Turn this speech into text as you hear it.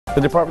The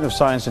Department of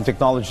Science and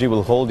Technology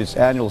will hold its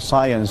annual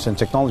Science and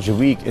Technology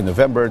Week in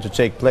November to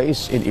take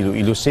place in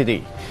Iloilo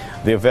City.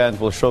 The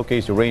event will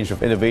showcase a range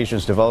of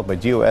innovations developed by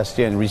DOST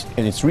and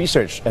its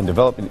research and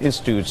development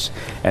institutes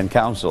and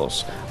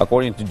councils.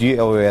 According to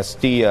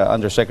DOST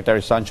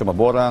Undersecretary Sancho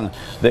Maborang,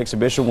 the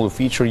exhibition will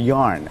feature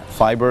yarn,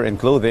 fiber, and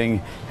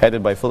clothing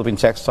headed by Philippine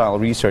Textile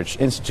Research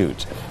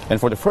Institute. And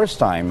for the first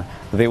time,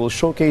 they will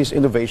showcase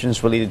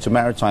innovations related to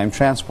maritime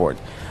transport.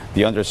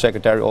 The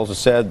Undersecretary also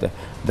said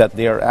that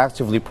they are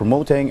actively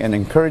promoting and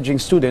encouraging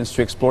students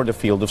to explore the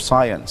field of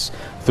science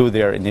through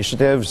their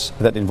initiatives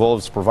that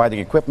involves providing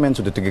equipment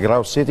to the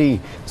Tuguegarao City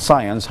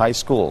Science High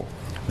School.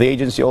 The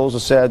agency also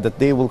said that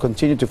they will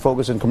continue to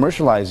focus on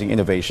commercializing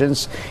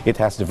innovations it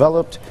has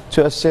developed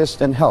to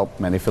assist and help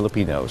many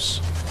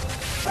Filipinos.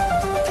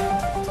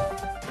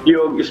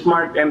 Yung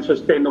smart and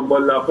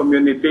sustainable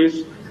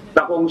communities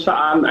na kung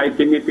saan ay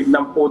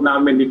tinitignan po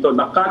namin ito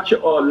na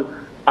catch-all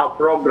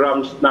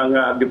programs ng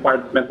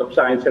Department of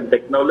Science and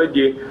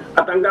Technology.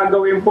 At ang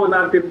gagawin po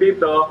natin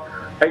dito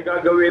ay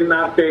gagawin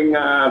nating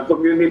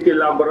community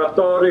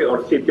laboratory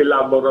or city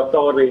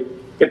laboratory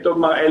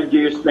itong mga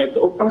LGUs na ito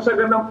upang sa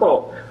ganun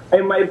po ay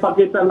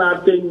maipakita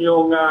natin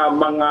yung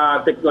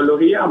mga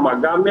teknolohiya,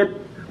 magamit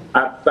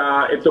at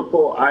ito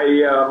po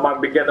ay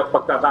mabigyan ng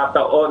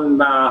pagkakataon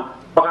na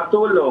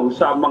pakatulong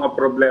sa mga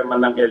problema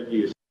ng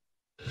LGUs.